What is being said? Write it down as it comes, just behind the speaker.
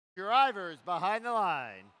Drivers behind the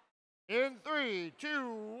line. In 3,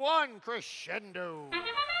 2, 1, crescendo.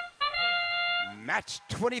 Match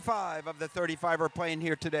 25 of the 35 are playing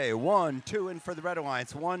here today. 1, 2 in for the Red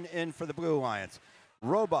Alliance, 1 in for the Blue Alliance.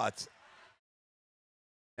 Robots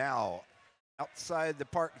now outside the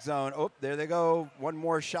park zone. Oh, there they go. One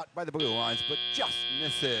more shot by the Blue Alliance, but just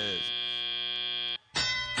misses.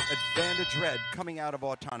 Advantage Red coming out of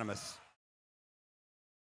autonomous.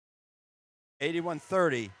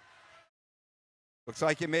 81-30. Looks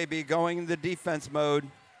like it may be going in the defense mode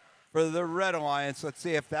for the Red Alliance. Let's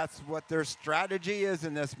see if that's what their strategy is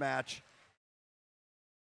in this match.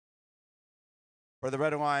 For the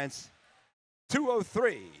Red Alliance,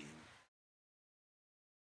 203.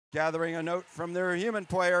 Gathering a note from their human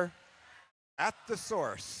player at the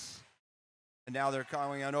source. And now they're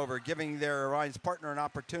calling on over, giving their alliance partner an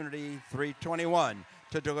opportunity, 321,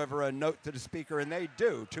 to deliver a note to the speaker, and they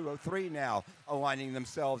do. 203 now aligning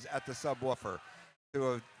themselves at the subwoofer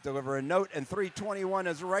to deliver a note, and 321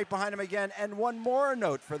 is right behind him again, and one more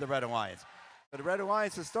note for the Red Alliance. But the Red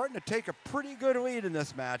Alliance is starting to take a pretty good lead in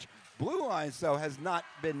this match. Blue Alliance, though, has not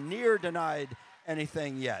been near denied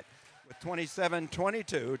anything yet. With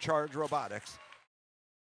 27-22, Charge Robotics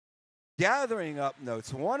gathering up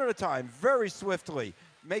notes one at a time, very swiftly,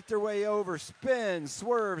 make their way over, spin,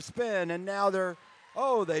 swerve, spin, and now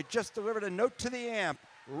they just delivered a note to the amp,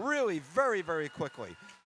 really very, very quickly.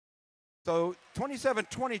 So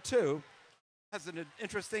 27-22 has an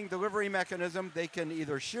interesting delivery mechanism. They can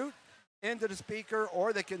either shoot into the speaker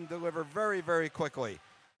or they can deliver very, very quickly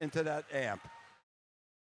into that amp.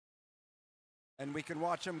 And we can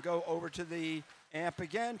watch them go over to the amp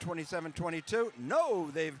again, 27-22.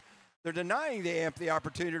 No, they're denying the amp the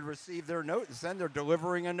opportunity to receive their note. Instead, they're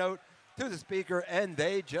delivering a note to the speaker, and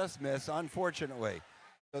they just miss, unfortunately.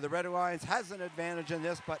 So the Red Alliance has an advantage in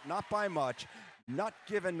this, but not by much, not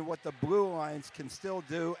given what the Blue Alliance can still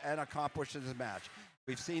do and accomplish in this match.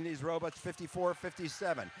 We've seen these robots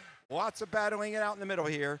 54-57. Lots of battling it out in the middle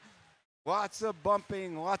here. Lots of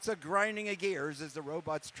bumping, lots of grinding of gears as the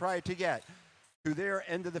robots try to get to their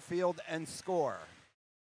end of the field and score.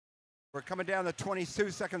 We're coming down to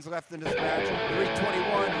 22 seconds left in this match.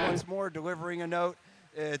 321 once more delivering a note.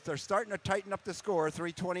 They're starting to tighten up the score.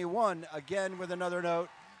 321 again with another note.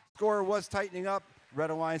 Score was tightening up. Red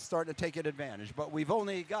Alliance starting to take an advantage. But we've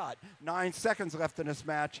only got 9 seconds left in this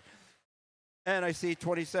match. And I see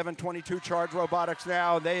 27-22 Charge Robotics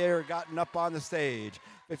now. They are gotten up on the stage.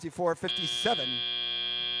 54-57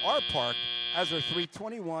 are parked as are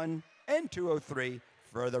 321 and 203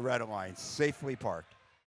 for the Red Alliance, safely parked.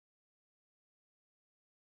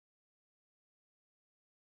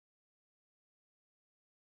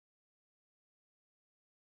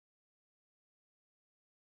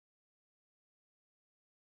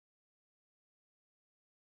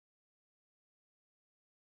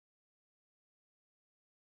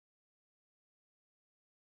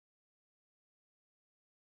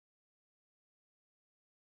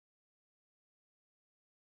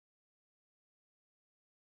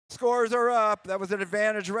 Scores are up. That was an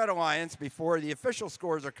advantage Red Alliance. Before the official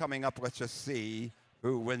scores are coming up, let's just see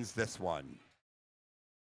who wins this one.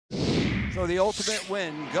 So the ultimate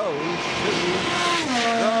win goes to the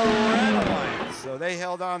Red Alliance. So they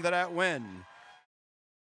held on to that win.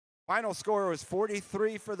 Final score was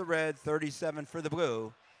 43 for the Red, 37 for the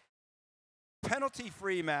Blue.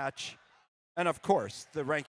 Penalty-free match. And of course, the ranking